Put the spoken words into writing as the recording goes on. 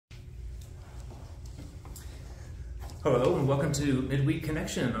Hello and welcome to Midweek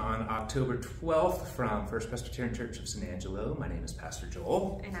Connection on October 12th from First Presbyterian Church of St. Angelo. My name is Pastor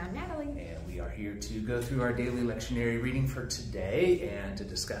Joel. And I'm Natalie. And we are here to go through our daily lectionary reading for today and to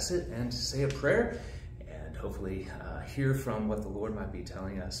discuss it and to say a prayer and hopefully hear from what the Lord might be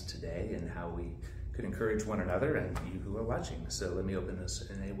telling us today and how we could encourage one another and you who are watching. So let me open this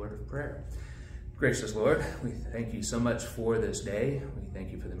in a word of prayer. Gracious Lord, we thank you so much for this day. We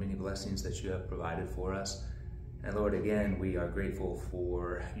thank you for the many blessings that you have provided for us. And Lord, again, we are grateful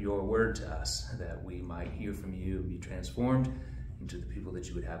for your word to us, that we might hear from you and be transformed into the people that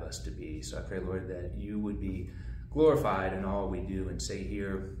you would have us to be. So I pray, Lord, that you would be glorified in all we do and say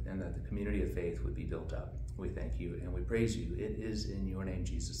here, and that the community of faith would be built up. We thank you and we praise you. It is in your name,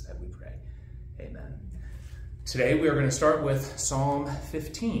 Jesus, that we pray. Amen. Today we are going to start with Psalm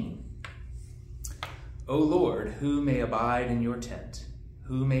 15. O Lord, who may abide in your tent?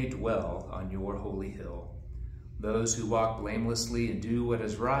 Who may dwell on your holy hill? Those who walk blamelessly and do what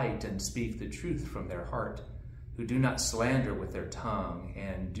is right and speak the truth from their heart, who do not slander with their tongue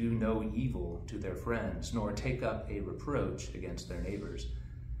and do no evil to their friends, nor take up a reproach against their neighbors,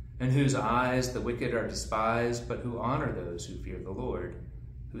 in whose eyes the wicked are despised, but who honor those who fear the Lord,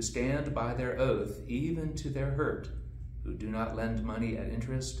 who stand by their oath even to their hurt, who do not lend money at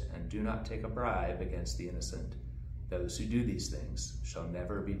interest and do not take a bribe against the innocent. Those who do these things shall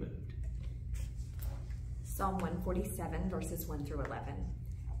never be moved. Psalm 147, verses 1 through 11.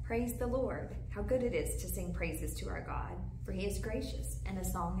 Praise the Lord. How good it is to sing praises to our God, for he is gracious, and a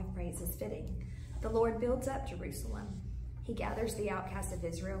song of praise is fitting. The Lord builds up Jerusalem. He gathers the outcasts of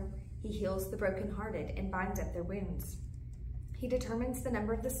Israel. He heals the brokenhearted and binds up their wounds. He determines the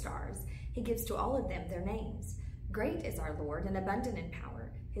number of the stars. He gives to all of them their names. Great is our Lord and abundant in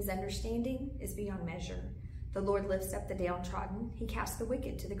power. His understanding is beyond measure. The Lord lifts up the downtrodden. He casts the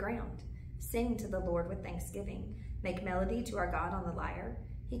wicked to the ground. Sing to the Lord with thanksgiving. Make melody to our God on the lyre.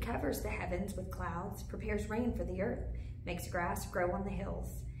 He covers the heavens with clouds, prepares rain for the earth, makes grass grow on the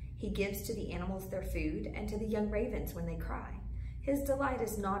hills. He gives to the animals their food, and to the young ravens when they cry. His delight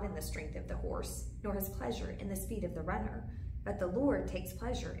is not in the strength of the horse, nor his pleasure in the speed of the runner. But the Lord takes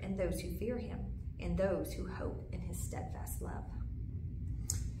pleasure in those who fear him, in those who hope in his steadfast love.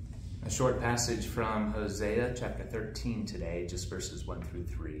 A short passage from Hosea chapter 13 today, just verses 1 through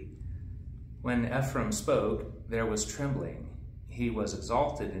 3. When Ephraim spoke, there was trembling. He was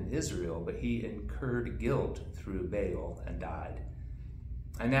exalted in Israel, but he incurred guilt through Baal and died.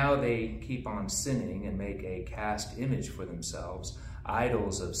 And now they keep on sinning and make a cast image for themselves,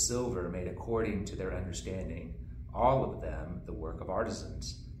 idols of silver made according to their understanding, all of them the work of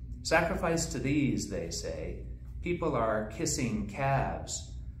artisans. Sacrifice to these, they say. People are kissing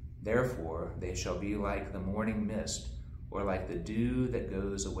calves. Therefore they shall be like the morning mist, or like the dew that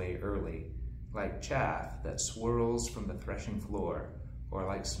goes away early, like chaff that swirls from the threshing floor, or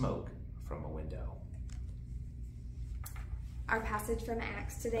like smoke from a window. Our passage from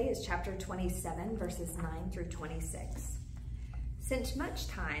Acts today is chapter 27, verses 9 through 26. Since much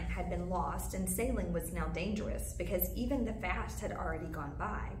time had been lost and sailing was now dangerous, because even the fast had already gone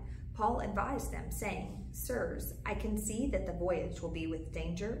by, Paul advised them, saying, Sirs, I can see that the voyage will be with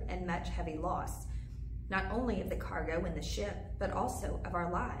danger and much heavy loss, not only of the cargo and the ship, but also of our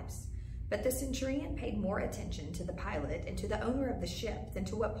lives. But the centurion paid more attention to the pilot and to the owner of the ship than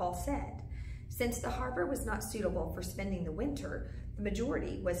to what Paul said. Since the harbor was not suitable for spending the winter, the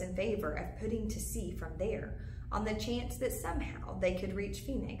majority was in favor of putting to sea from there, on the chance that somehow they could reach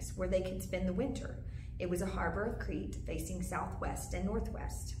Phoenix, where they could spend the winter. It was a harbor of Crete facing southwest and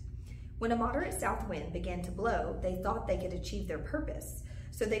northwest. When a moderate south wind began to blow, they thought they could achieve their purpose,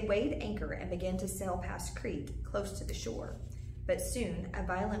 so they weighed anchor and began to sail past Crete, close to the shore. But soon a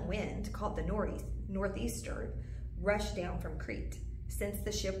violent wind, called the northeaster, rushed down from Crete. Since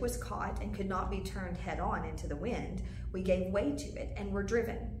the ship was caught and could not be turned head-on into the wind, we gave way to it and were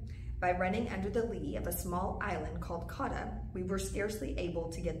driven. By running under the lee of a small island called Cauda, we were scarcely able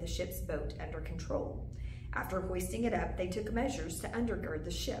to get the ship's boat under control. After hoisting it up, they took measures to undergird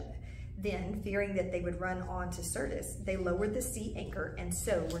the ship. Then, fearing that they would run on to Syrtis, they lowered the sea anchor and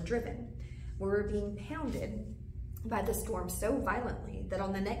so were driven. We were being pounded by the storm so violently that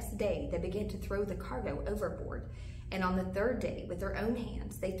on the next day they began to throw the cargo overboard, and on the third day with their own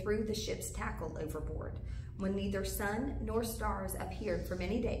hands they threw the ship's tackle overboard. When neither sun nor stars appeared for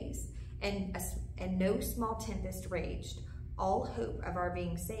many days, and no small tempest raged, all hope of our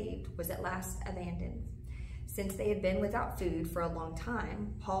being saved was at last abandoned. Since they had been without food for a long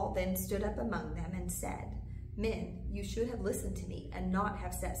time, Paul then stood up among them and said, Men, you should have listened to me and not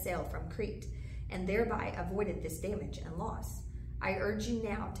have set sail from Crete, and thereby avoided this damage and loss. I urge you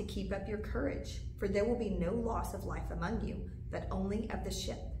now to keep up your courage, for there will be no loss of life among you, but only of the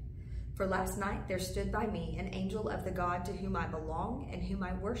ship. For last night there stood by me an angel of the God to whom I belong and whom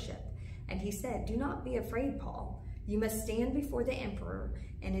I worship. And he said, do not be afraid, Paul. You must stand before the emperor,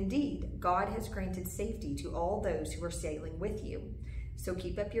 and indeed, God has granted safety to all those who are sailing with you. So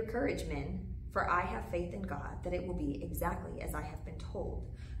keep up your courage, men, for I have faith in God that it will be exactly as I have been told,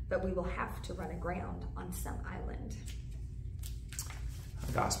 but we will have to run aground on some island.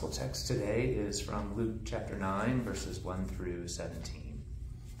 Our gospel text today is from Luke chapter 9, verses 1 through 17.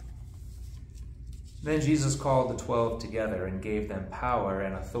 Then Jesus called the 12 together and gave them power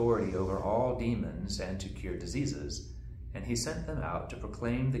and authority over all demons and to cure diseases. And he sent them out to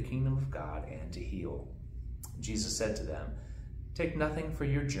proclaim the kingdom of God and to heal. Jesus said to them, take nothing for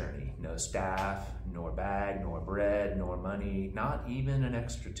your journey, no staff, nor bag, nor bread, nor money, not even an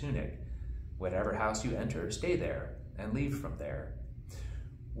extra tunic. Whatever house you enter, stay there and leave from there.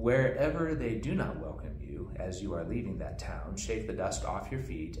 Wherever they do not welcome you as you are leaving that town, shake the dust off your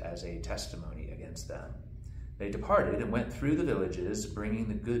feet as a testimony against them. They departed and went through the villages, bringing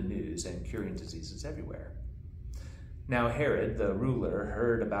the good news and curing diseases everywhere. Now Herod, the ruler,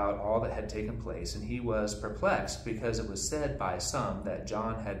 heard about all that had taken place, and he was perplexed because it was said by some that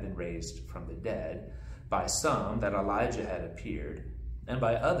John had been raised from the dead, by some that Elijah had appeared, and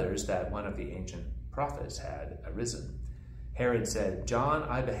by others that one of the ancient prophets had arisen. Herod said, John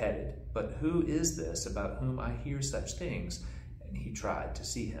I beheaded, but who is this about whom I hear such things? And he tried to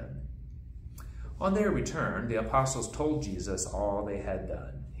see him. On their return, the apostles told Jesus all they had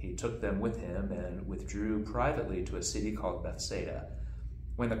done. He took them with him and withdrew privately to a city called Bethsaida.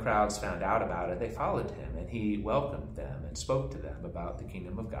 When the crowds found out about it, they followed him, and he welcomed them and spoke to them about the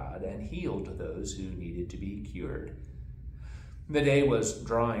kingdom of God and healed those who needed to be cured. The day was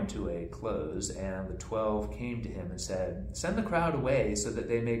drawing to a close, and the 12 came to him and said, send the crowd away so that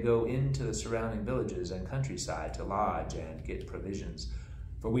they may go into the surrounding villages and countryside to lodge and get provisions,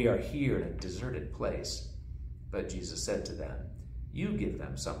 for we are here in a deserted place. But Jesus said to them, you give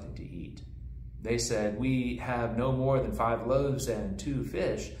them something to eat. They said, we have no more than 5 loaves and 2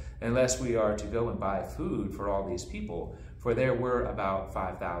 fish, unless we are to go and buy food for all these people, for there were about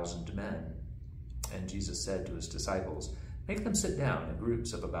 5,000 men. And Jesus said to his disciples, make them sit down in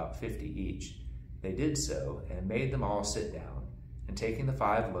groups of about 50 each. They did so, and made them all sit down. And taking the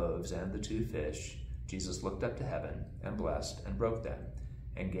 5 loaves and the 2 fish, Jesus looked up to heaven, and blessed, and broke them,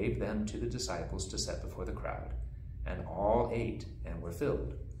 and gave them to the disciples to set before the crowd. And all ate and were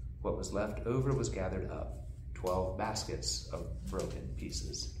filled. What was left over was gathered up, 12 baskets of broken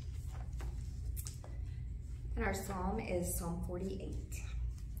pieces. And our psalm is Psalm 48.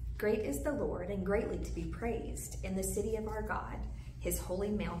 Great is the Lord, and greatly to be praised in the city of our God. His holy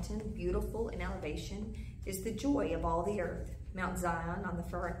mountain, beautiful in elevation, is the joy of all the earth. Mount Zion on the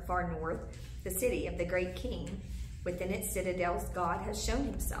far north, the city of the great King. Within its citadels, God has shown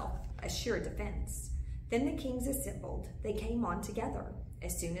himself a sure defense. Then the kings assembled. They came on together.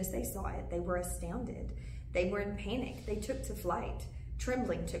 As soon as they saw it, they were astounded. They were in panic. They took to flight.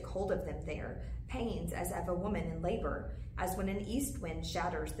 Trembling took hold of them there, pains as of a woman in labor, as when an east wind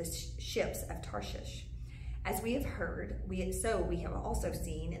shatters the ships of Tarshish. As we have heard, we have also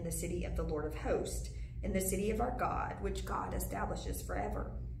seen in the city of the Lord of hosts, in the city of our God, which God establishes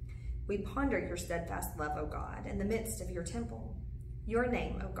forever. We ponder your steadfast love, O God, in the midst of your temple. Your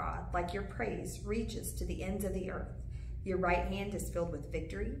name, O God, like your praise, reaches to the ends of the earth. Your right hand is filled with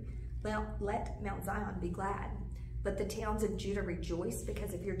victory. Let Mount Zion be glad. Let the towns of Judah rejoice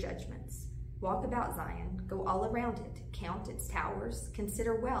because of your judgments. Walk about Zion, go all around it, count its towers,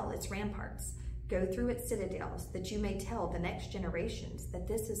 consider well its ramparts. Go through its citadels, that you may tell the next generations that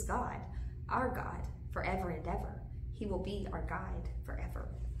this is God, our God, forever and ever. He will be our guide forever.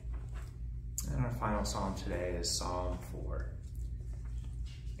 And our final psalm today is Psalm 4.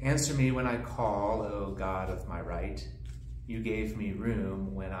 Answer me when I call, O God of my right. You gave me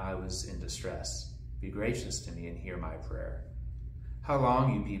room when I was in distress. Be gracious to me and hear my prayer. How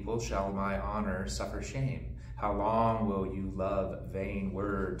long, you people, shall my honor suffer shame? How long will you love vain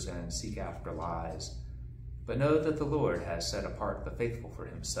words and seek after lies? But know that the Lord has set apart the faithful for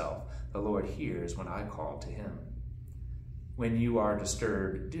himself. The Lord hears when I call to him. When you are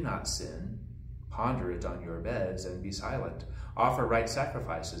disturbed, do not sin. Ponder it on your beds and be silent. Offer right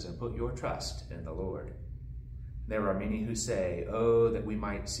sacrifices and put your trust in the Lord. There are many who say, oh, that we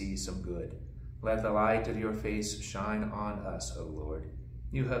might see some good. Let the light of your face shine on us, O Lord.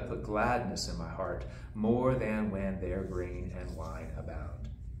 You have put gladness in my heart, more than when their grain and wine abound.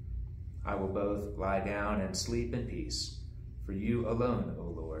 I will both lie down and sleep in peace. For you alone, O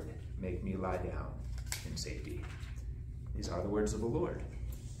Lord, make me lie down in safety. These are the words of the Lord.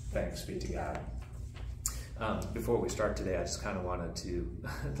 Thanks be to God. Before we start today, I just kind of wanted to,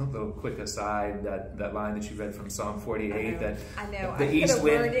 a little quick aside, that line that you read from Psalm 48, that the east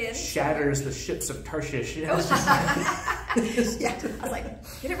wind shatters the ships of Tarshish. You know, it's just yeah, I was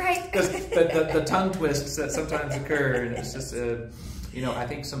like, get it right. the tongue twists that sometimes occur, and it's just, you know, I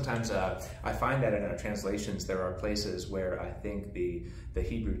think sometimes I find that in our translations, there are places where I think the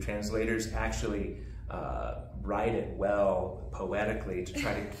Hebrew translators actually write it well poetically to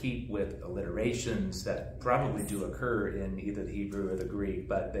try to keep with alliterations that probably do occur in either the Hebrew or the Greek,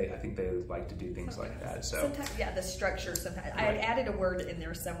 but I think they like to do things like that. So sometimes, yeah, the structure sometimes. Right. I had added a word in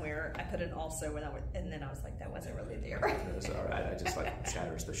there somewhere. I put an also and then I was like, that wasn't really there. It was all right. I just like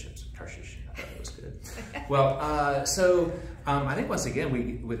shatters the ships of Tarshish. I thought it was good. Well, so I think once again,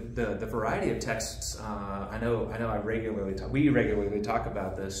 with the variety of texts, I know we regularly talk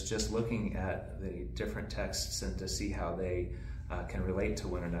about this, just looking at the different texts and to see how they can relate to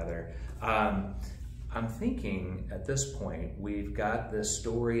one another. I'm thinking at this point, we've got this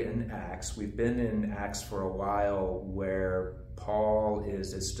story in Acts. We've been in Acts for a while where Paul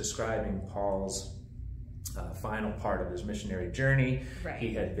is describing Paul's final part of his missionary journey. Right.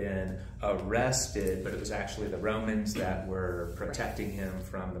 He had been arrested, but it was actually the Romans that were protecting him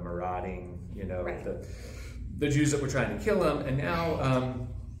from the marauding, you know, the Jews that were trying to kill him. And now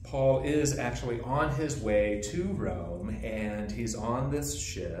Paul is actually on his way to Rome, and he's on this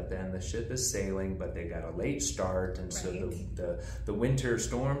ship, and the ship is sailing, but they got a late start, and so the winter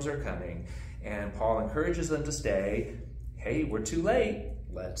storms are coming, and Paul encourages them to stay. Hey, we're too late.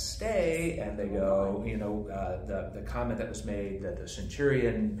 Let's stay. And they go, you know, the comment that was made that the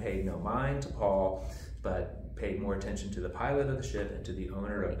centurion paid no mind to Paul, but paid more attention to the pilot of the ship and to the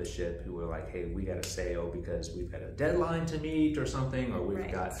owner of the ship, who were like, hey, we got to sail because we've got a deadline to meet or something, or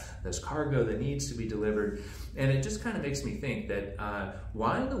we've got this cargo that needs to be delivered. And it just kind of makes me think that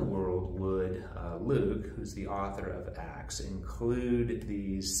why in the world would Luke, who's the author of Acts, include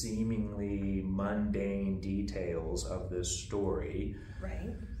these seemingly mundane details of this story?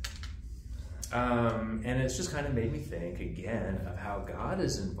 Right. And it's just kind of made me think again of how God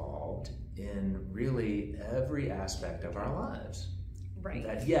is involved in really every aspect of our lives. Right.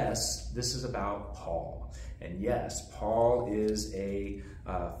 That yes, this is about Paul. And yes, Paul is a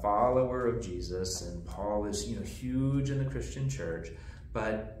follower of Jesus, and Paul is, you know, huge in the Christian church,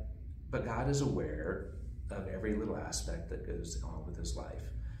 but God is aware of every little aspect that goes on with his life.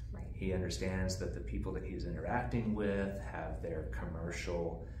 Right. He understands that the people that he's interacting with have their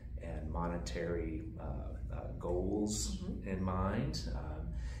commercial and monetary goals in mind,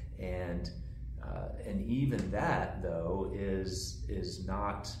 and even that though is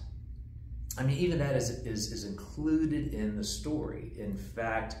not. I mean, even that is included in the story. In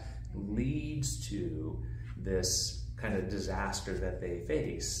fact, leads to this kind of disaster that they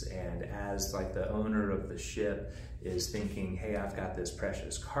face. And as like the owner of the ship is thinking, hey, I've got this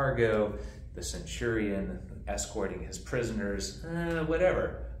precious cargo, the centurion escorting his prisoners,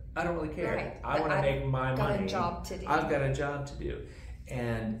 whatever. I don't really care. Right. I want to make my money. I've got a job to do. I've got a job to do.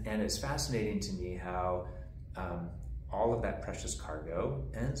 And it's fascinating to me how all of that precious cargo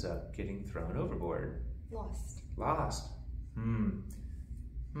ends up getting thrown overboard. Lost.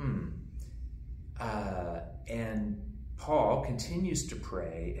 And Paul continues to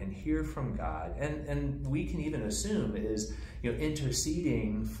pray and hear from God, and we can even assume is, you know,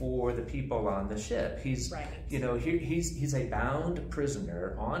 interceding for the people on the ship. He's you know, he's a bound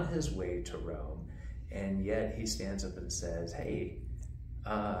prisoner on his way to Rome, and yet he stands up and says, hey,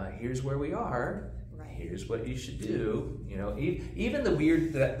 here's where we are. Here's what you should do. You know, even the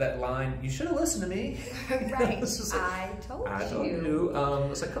weird that line, you should have listened to me. Right. Like, I told you.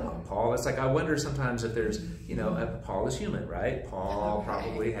 It's like, come on, Paul. It's like, I wonder sometimes if there's, you know, Paul is human, right? Paul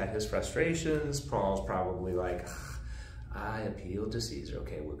probably had his frustrations. Paul's probably like, I appealed to Caesar.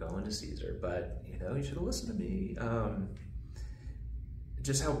 Okay, we're going to Caesar, but you know, you should have listened to me.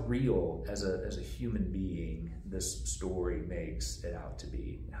 Just how real as a human being this story makes it out to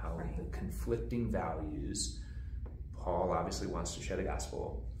be. How the conflicting values. Paul obviously wants to share the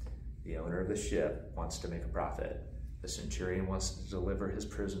gospel. The owner of the ship wants to make a profit. The centurion wants to deliver his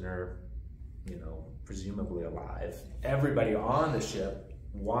prisoner, you know, presumably alive. Everybody on the ship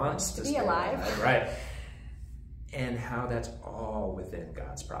wants to stay alive. Right. And how that's all within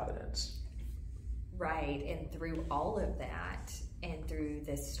God's providence. Right. And through all of that, and through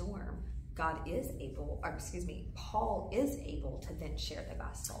this storm, Paul is able to then share the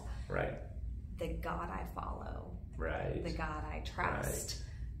gospel. Right. The God I follow. Right. The God I trust.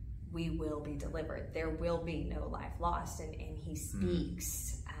 We will be delivered. There will be no life lost. And he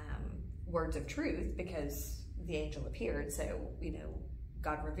speaks words of truth, because the angel appeared. So,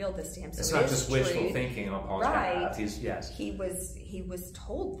 God revealed this to him. So it's not just wishful thinking on Paul's behalf. He was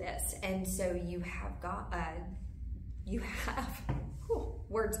told this, and so you have you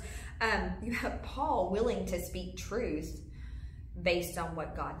have Paul willing to speak truth based on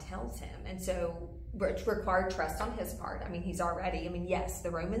what God tells him, and so it required trust on his part. Yes, the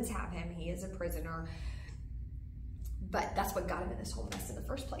Romans have him; he is a prisoner, but that's what got him in this whole mess in the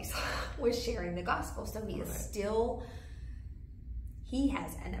first place, was sharing the gospel. So he is still. He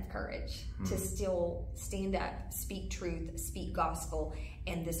has enough courage to still stand up, speak truth, speak gospel,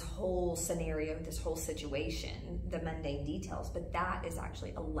 and this whole scenario, this whole situation, the mundane details, but that is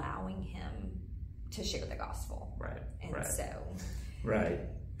actually allowing him to share the gospel. Right. And so. Right.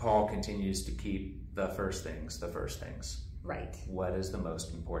 Paul continues to keep the first things. Right. What is the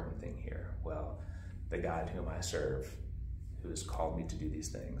most important thing here? Well, the God whom I serve, who has called me to do these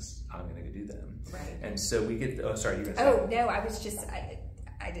things, I'm going to do them. Right. And so we get, oh, sorry, you were going to say. Oh, no, I was just, I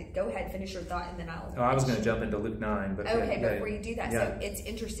did, go ahead, finish your thought, and then I'll. Oh, I was going to jump into Luke 9. But okay, before you do that, so it's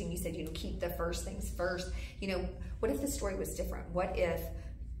interesting, you said, keep the first things first. What if the story was different? What if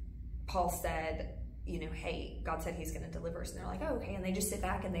Paul said, hey, God said he's going to deliver us, and they're like, oh, okay, and they just sit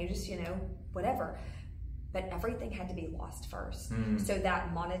back and they just, whatever. But everything had to be lost first. So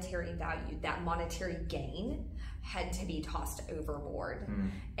that monetary value, that monetary gain had to be tossed overboard.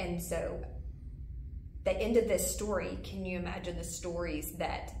 And so the end of this story, can you imagine the stories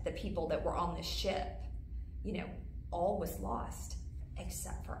that the people that were on the ship, all was lost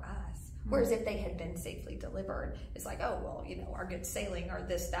except for us. Whereas if they had been safely delivered, it's like, oh, well, our good sailing or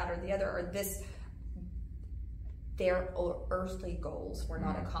this, that, or the other, or this. Their earthly goals were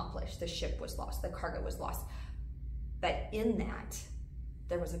not accomplished. The ship was lost. The cargo was lost. But in that,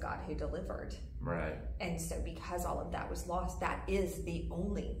 there was a God who delivered. Right. And so because all of that was lost, that is the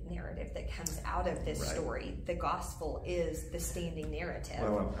only narrative that comes out of this story. The gospel is the standing narrative.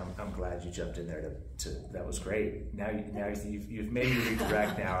 Well, I'm glad you jumped in there that was great. Now you've made me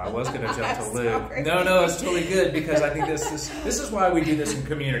redirect now. I was going to jump to Luke. No, it's totally good, because I think this is why we do this in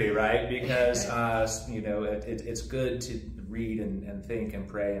community, right? Because it's good to read and think and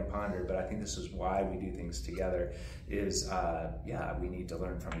pray and ponder, but I think this is why we do things together, is we need to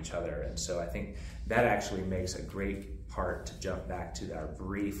learn from each other. And so I think that actually makes a great part to jump back to our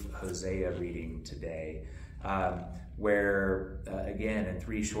brief Hosea reading today, where again, in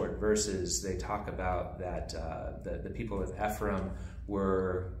 3 short verses, they talk about that the people of Ephraim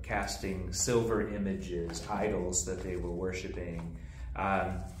were casting silver images, idols that they were worshiping.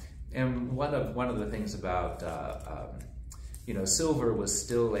 And one of the things about silver was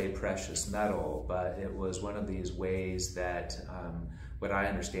still a precious metal, but it was one of these ways that, what I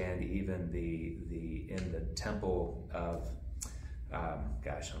understand, even in the temple of, I'm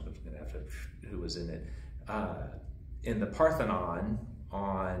going to have to, who was in it, in the Parthenon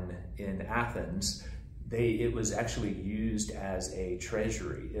in Athens, it was actually used as a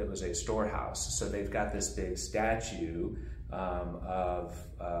treasury. It was a storehouse. So they've got this big statue of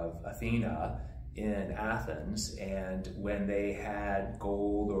Athena in Athens, and when they had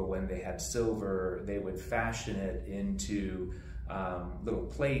gold or when they had silver, they would fashion it into little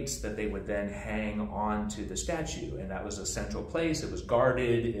plates that they would then hang onto the statue, and that was a central place. It was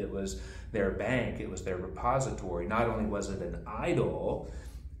guarded, it was their bank, it was their repository. Not only was it an idol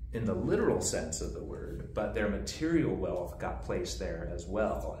in the literal sense of the word, but their material wealth got placed there as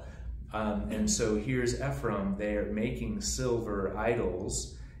well. And so here's Ephraim, they're making silver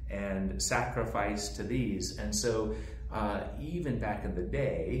idols and sacrifice to these. And so even back in the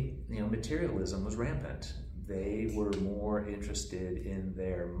day, materialism was rampant. They were more interested in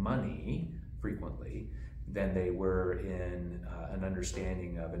their money frequently than they were in an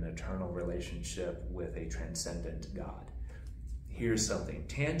understanding of an eternal relationship with a transcendent God. Here's something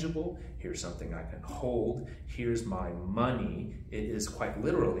tangible, here's something I can hold, here's my money. It is quite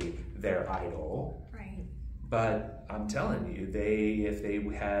literally their idol. Right. But I'm telling you, if they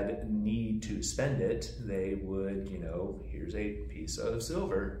had need to spend it, they would, here's a piece of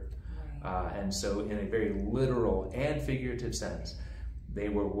silver. Right. And so in a very literal and figurative sense, they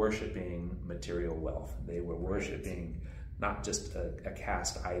were worshiping material wealth. They were worshiping not just a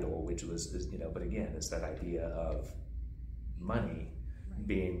cast idol, which was, but again, it's that idea of money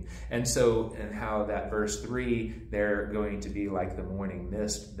being, and how that verse 3, they're going to be like the morning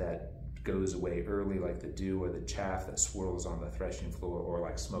mist that goes away early, like the dew or the chaff that swirls on the threshing floor, or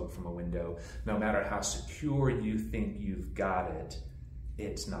like smoke from a window. No matter how secure you think you've got it,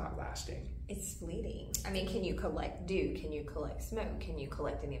 it's not lasting. It's fleeting. I mean, can you collect dew? Can you collect smoke? Can you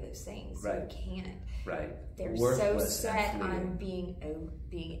collect any of those things? Right. You can't. Right. They're Worthless so set and on fleeting.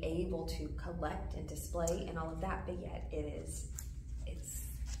 being able to collect and display and all of that, but yet it's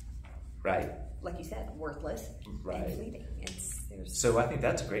right, like you said, worthless and fleeting. So I think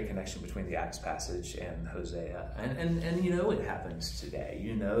that's a great connection between the Acts passage and Hosea. And you know it happens today.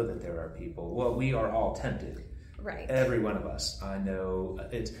 You know that there are people, well, we are all tempted. Right. Every one of us. I know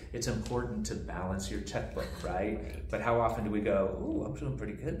it's important to balance your checkbook, right? But how often do we go, ooh, I'm doing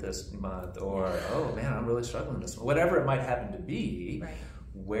pretty good this month, or oh man, I'm really struggling this month. Whatever it might happen to be, right.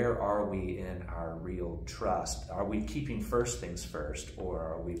 Where are we in our real trust? Are we keeping first things first, or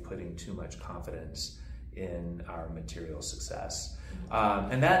are we putting too much confidence in our material success?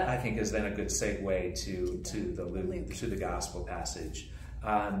 And that, I think, is then a good segue to the gospel passage.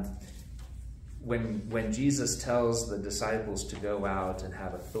 When Jesus tells the disciples to go out and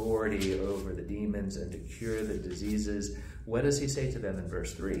have authority over the demons and to cure the diseases, what does he say to them in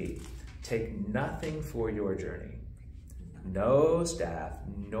verse 3? Take nothing for your journey. No staff,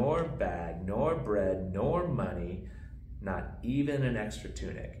 nor bag, nor bread, nor money, not even an extra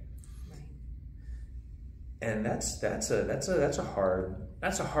tunic. Right. And that's a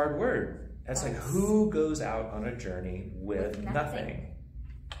hard word. That's like, who goes out on a journey with nothing?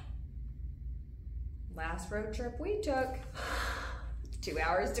 Last road trip we took, 2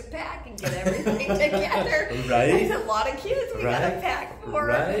 hours to pack and get everything together. Right. There's a lot of kids we got to pack for.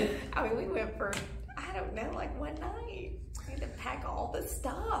 Right. I mean, we went for, I don't know, like one night. We had to pack all the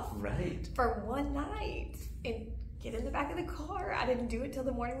stuff. Right. For one night and get in the back of the car. I didn't do it till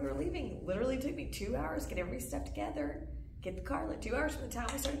the morning we were leaving. It literally took me 2 hours, get every stuff together, get the car, like 2 hours from the time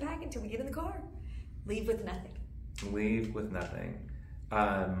we started packing until we get in the car. Leave with nothing. Leave with nothing.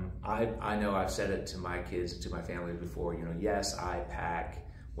 I know I've said it to my kids, to my family before, yes, I pack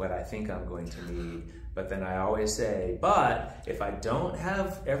what I think I'm going to need, but then I always say, but if I don't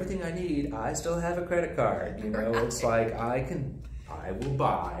have everything I need, I still have a credit card. Right. It's like I will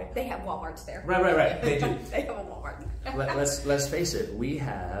buy. They have Walmarts there. Right. They do. They have a Walmart. Let's face it, we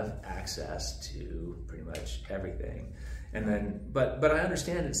have access to pretty much everything. And then, but I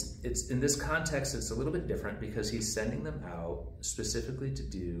understand it's in this context, it's a little bit different because he's sending them out specifically to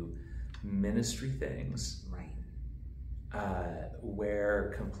do ministry things, right?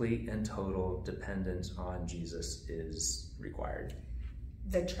 Where complete and total dependence on Jesus is required.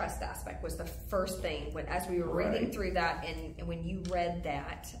 The trust aspect was the first thing as we were reading through that, and when you read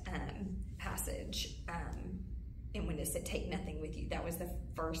that passage, and when it said "take nothing with you," that was the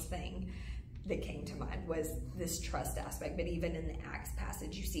first thing that came to mind, was this trust aspect. But even in the Acts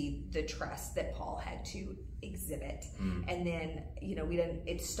passage, you see the trust that Paul had to exhibit. And then,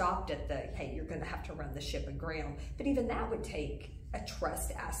 it stopped at the, hey, you're going to have to run the ship aground. But even that would take a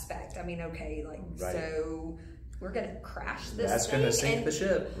trust aspect. I mean, okay, so we're going to crash this That's going to sink the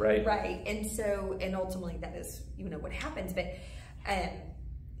ship, right? Right. And ultimately that is, what happens. But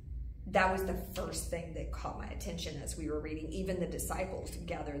that was the first thing that caught my attention as we were reading. Even the disciples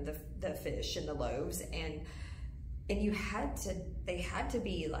gathered the fish and the loaves, and they had to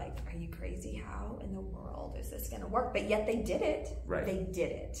be like, are you crazy? How in the world is this going to work? But yet they did it. Right. They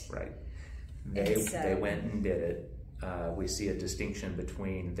did it. Right. They went and did it. We see a distinction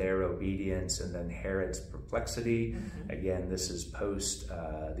between their obedience and then Herod's perplexity. Again, this is post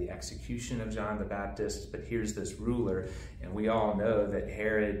the execution of John the Baptist, but here's this ruler, and we all know that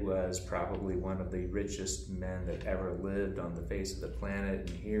Herod was probably one of the richest men that ever lived on the face of the planet,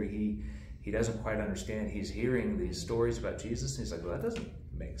 and here he doesn't quite understand. He's hearing these stories about Jesus, and he's like, well, that doesn't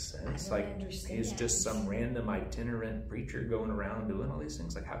make sense. He's just some random itinerant preacher going around doing all these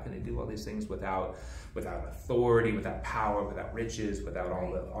things. Like, how can he do all these things without authority, without power, without riches, without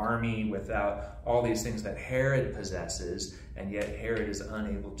all the army, without all these things that Herod possesses? And yet Herod is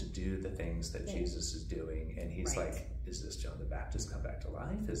unable to do the things that Jesus is doing. And he's like, is this John the Baptist come back to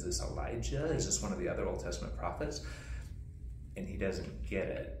life? Is this Elijah? Is this one of the other Old Testament prophets? And he doesn't get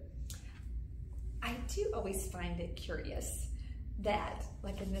it. I do always find it curious that,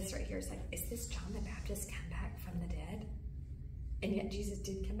 like in this right here, it's like, is this John the Baptist come back from the dead? And yet Jesus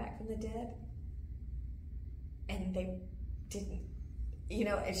did come back from the dead. And they didn't.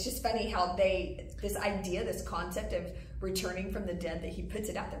 It's just funny how this idea, this concept of returning from the dead, that he puts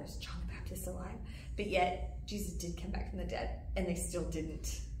it out there, is John the Baptist alive? But yet Jesus did come back from the dead, and they still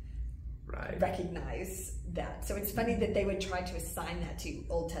didn't recognize that. So it's funny that they would try to assign that to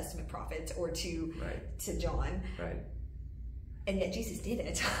Old Testament prophets or to John. Right. And yet Jesus did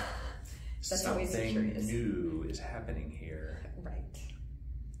it. That's always something curious. new is happening here. Right.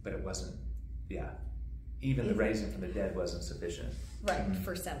 But it wasn't, even the raising from the dead wasn't sufficient. Right,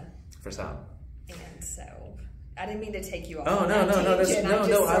 for some. For some. And so, I didn't mean to take you off. Oh, no,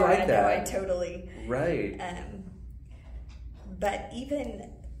 I like that. I totally. Right. But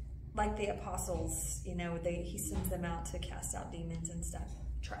even like the apostles, he sends them out to cast out demons and stuff.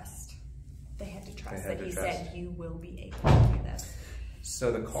 Trust. They had to trust that he said, you will be able to do this.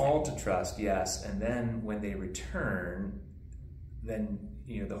 So the call to trust, yes. And then when they return, then,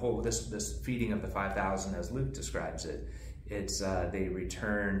 the whole, this feeding of the 5,000, as Luke describes it, it's they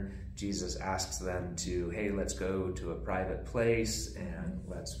return. Jesus asks them to, hey, let's go to a private place and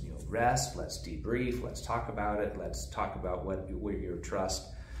let's rest, let's debrief, let's talk about it, let's talk about what your trust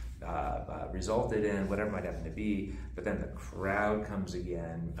resulted in, whatever it might happen to be. But then the crowd comes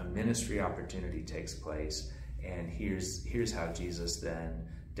again, a ministry opportunity takes place, and here's how Jesus then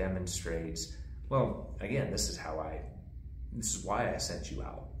demonstrates, well, again, this is why I sent you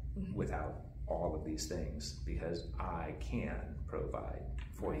out without all of these things, because I can provide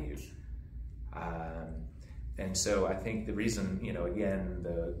for you. And so I think the reason, again,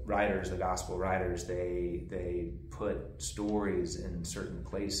 the gospel writers, they put stories in certain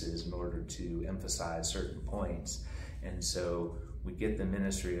places in order to emphasize certain points. And so we get the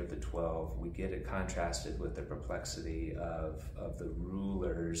ministry of the 12, we get it contrasted with the perplexity of the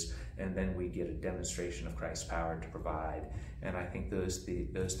rulers, and then we get a demonstration of Christ's power to provide. And I think those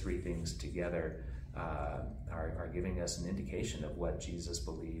three things together are giving us an indication of what Jesus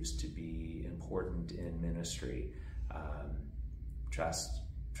believes to be important in ministry.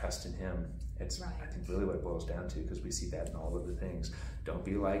 Trust in him. It's right. I think really what it boils down to, because we see that in all of the things. Don't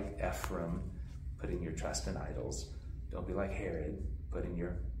be like Ephraim, putting your trust in idols. Don't be like Herod, putting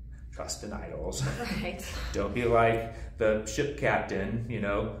your trust in idols. Right. Don't be like the ship captain,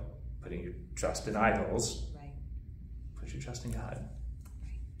 putting your trust in idols. Right. Put your trust in God.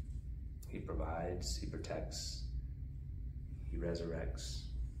 Right. He provides, he protects, he resurrects.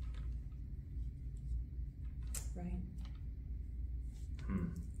 Right.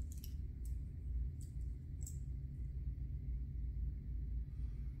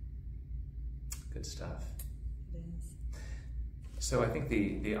 Good stuff. It is. So I think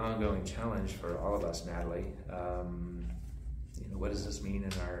the ongoing challenge for all of us, Natalie, what does this mean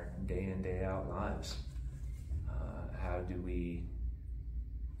in our day in, day out lives? How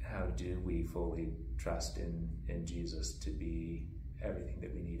do we fully trust in Jesus to be everything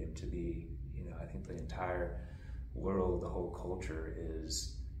that we need him to be? I think the entire world, the whole culture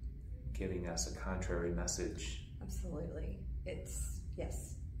is giving us a contrary message. Absolutely. It's,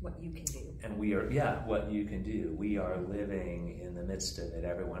 yes, what you can do. And we are, what you can do. We are living in the midst of it.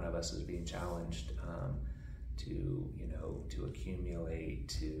 Every one of us is being challenged to accumulate,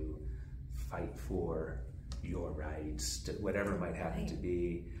 to fight for your rights, to whatever might happen to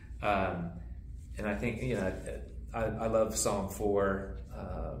be. And I think, I love Psalm 4,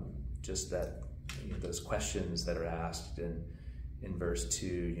 just that, those questions that are asked in verse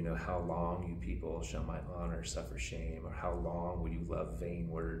 2, how long you people shall my honor suffer shame, or how long will you love vain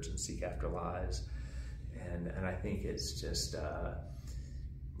words and seek after lies? And I think it's just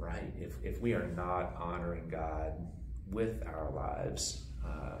right. If we are not honoring God with our lives,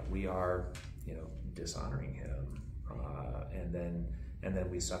 we are, dishonoring him, and then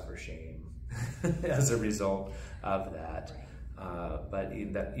we suffer shame as a result of that. But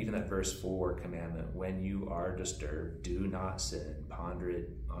even that verse 4 commandment, when you are disturbed, do not sin, ponder it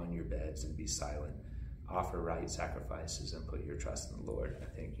on your beds and be silent. Offer right sacrifices and put your trust in the Lord. I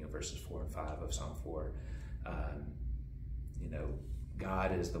think, verses 4 and 5 of Psalm 4,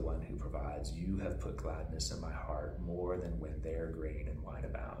 God is the one who provides. You have put gladness in my heart more than when their grain and wine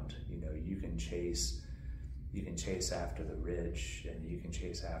abound. You can chase after the rich, and you can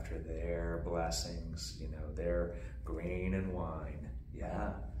chase after their blessings, their grain and wine.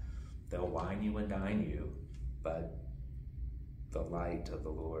 Yeah, they'll wine you and dine you, but the light of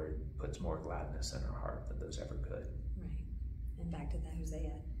the Lord puts more gladness in our heart than those ever could. Right. And back to the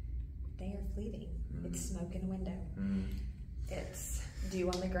Hosea, they are fleeting. It's smoke in a window. It's dew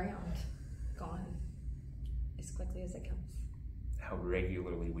on the ground, gone as quickly as it comes. How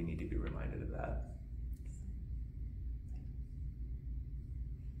regularly we need to be reminded of that.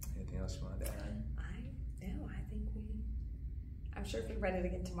 Anything else you wanted to add? I'm sure if we read it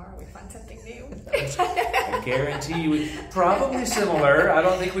again tomorrow, we'd find something new. I guarantee you, probably similar. I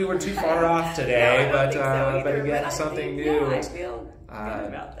don't think we were too far off today, but again, something new. I feel good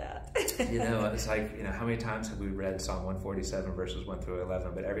about that. It's like, how many times have we read Psalm 147 verses 1 through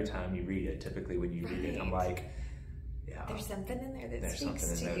 11? But every time you read it, typically when you read it, I'm like, there's something in there that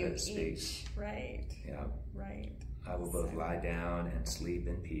speaks to you each. Right. Yeah. Right. I will both lie down and sleep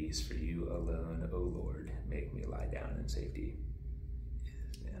in peace, for you alone, O Lord, make me lie down in safety.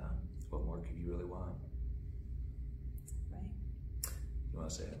 Yeah, what more could you really want? Right. You want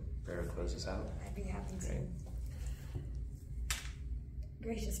to say a prayer to close us out? I'd be happy to. Okay.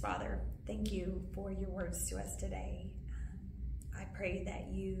 Gracious Father, thank you for your words to us today. I pray that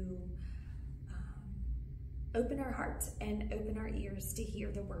you open our hearts and open our ears to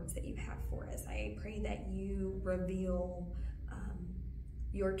hear the words that you have for us. I pray that you reveal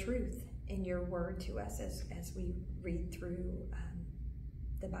your truth in your word to us as we read through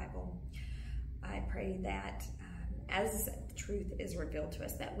the Bible. I pray that as truth is revealed to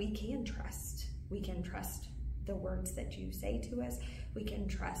us, that we can trust. We can trust the words that you say to us. We can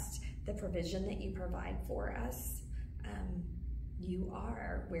trust the provision that you provide for us. You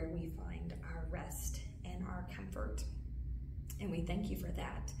are where we find our rest and our comfort, and we thank you for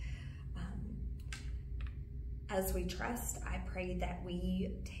that. As we trust, I pray that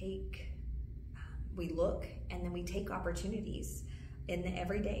we look, and then we take opportunities in the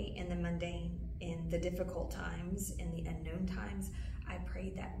everyday, in the mundane, in the difficult times, in the unknown times. I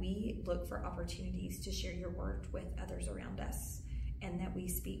pray that we look for opportunities to share your word with others around us, and that we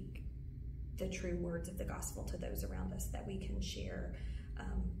speak the true words of the gospel to those around us, that we can share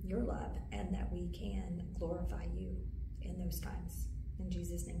your love, and that we can glorify you in those times. In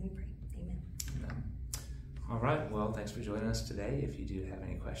Jesus' name we pray. Amen. Amen. All right, well, thanks for joining us today. If you do have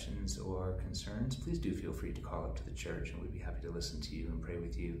any questions or concerns, please do feel free to call up to the church, and we'd be happy to listen to you and pray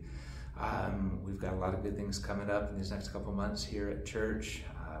with you. We've got a lot of good things coming up in these next couple months here at church.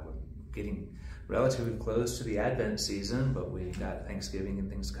 We're getting relatively close to the Advent season, but we've got Thanksgiving and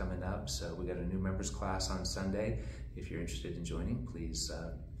things coming up. So we got a new members class on Sunday. If you're interested in joining, please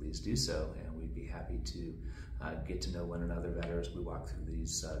do so, and we'd be happy to get to know one another better as we walk through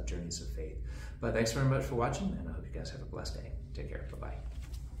these journeys of faith. But thanks very much for watching, and I hope you guys have a blessed day. Take care.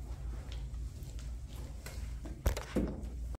 Bye-bye.